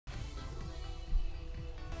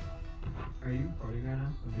Are you recording right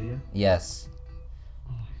now? A video? Yes.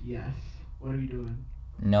 Oh, yes. What are we doing?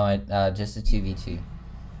 No, just a 2v2.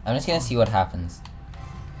 I'm just gonna see what happens.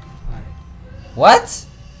 Alright. What?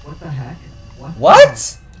 What the heck?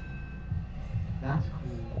 What? That's cool.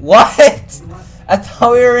 What? You know what? I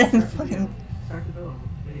thought we were in Start the fucking... video. Start the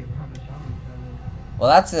video. We're having a challenge. Well,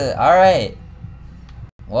 that's it. Alright.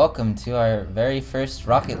 Welcome to our very first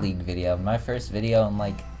Rocket League video. My first video in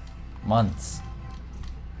like months.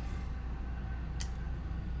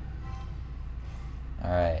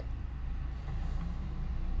 Alright.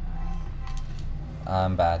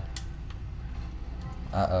 I'm bad.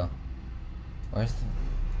 Uh-oh. Where's the...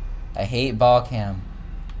 I hate ball cam.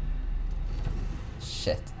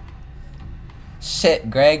 Shit. Shit,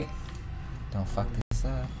 Greg. Don't fuck this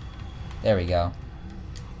up. There we go.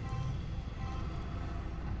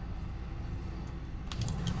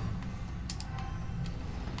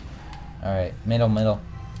 Alright, middle.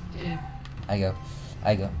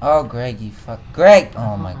 I go. Oh, Greg, you fuck. Greg!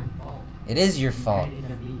 Oh my. It is your fault. You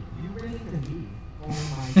ran into me.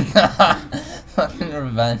 Oh my god. Fucking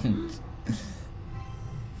revenge.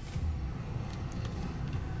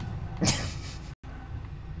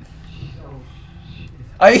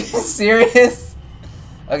 Are you serious?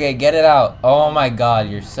 Okay, get it out. Oh my god,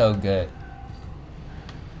 you're so good.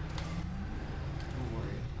 Don't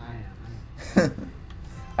worry, I am.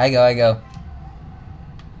 I go.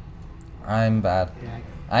 I'm bad.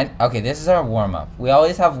 Yeah, Okay, this is our warm-up. We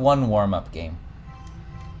always have one warm-up game.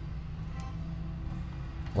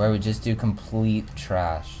 Where we just do complete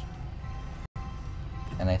trash.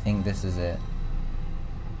 And I think this is it.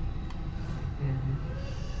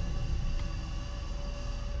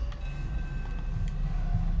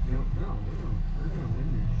 We're gonna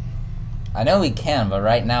win I know we can, but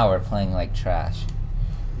right now we're playing like trash. this.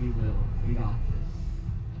 We will. We got this.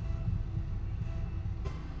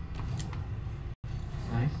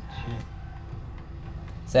 Nice shit.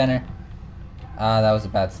 Center. Ah, that was a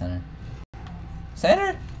bad center.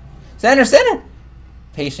 Center!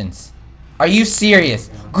 Patience. Are you serious?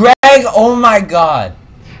 Greg, oh my god!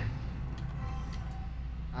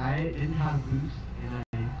 I didn't have boost and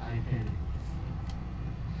I panicked.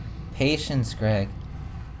 Patience, Greg.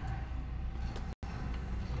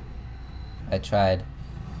 I tried.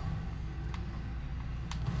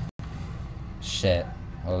 Shit.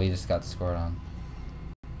 Well, we just got scored on.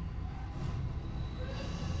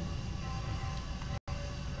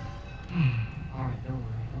 Alright, don't worry.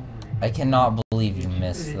 I cannot believe you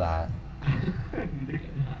missed that.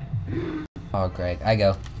 Oh, Greg. I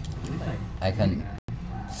go. I couldn't.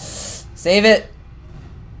 Save it!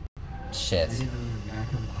 Shit.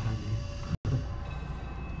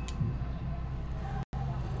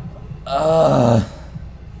 Ugh.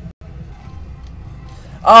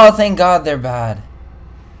 Oh, thank God they're bad.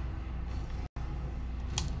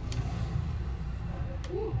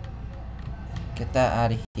 Get that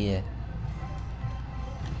out of here.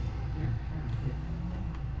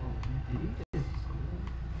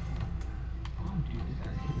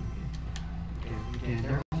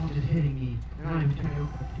 They're all just hitting me. They're not even trying to.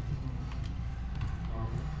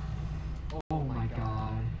 Oh my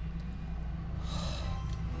god.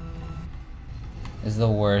 This is the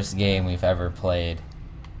worst game we've ever played.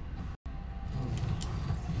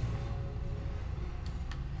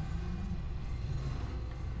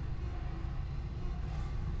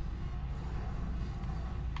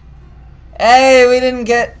 Hey, we didn't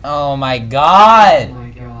get... Oh my god! Oh my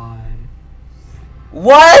god.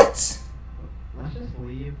 What?! Let's just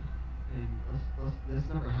leave and this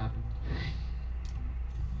never happened.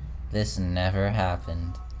 This never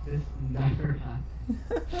happened. This never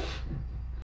happened.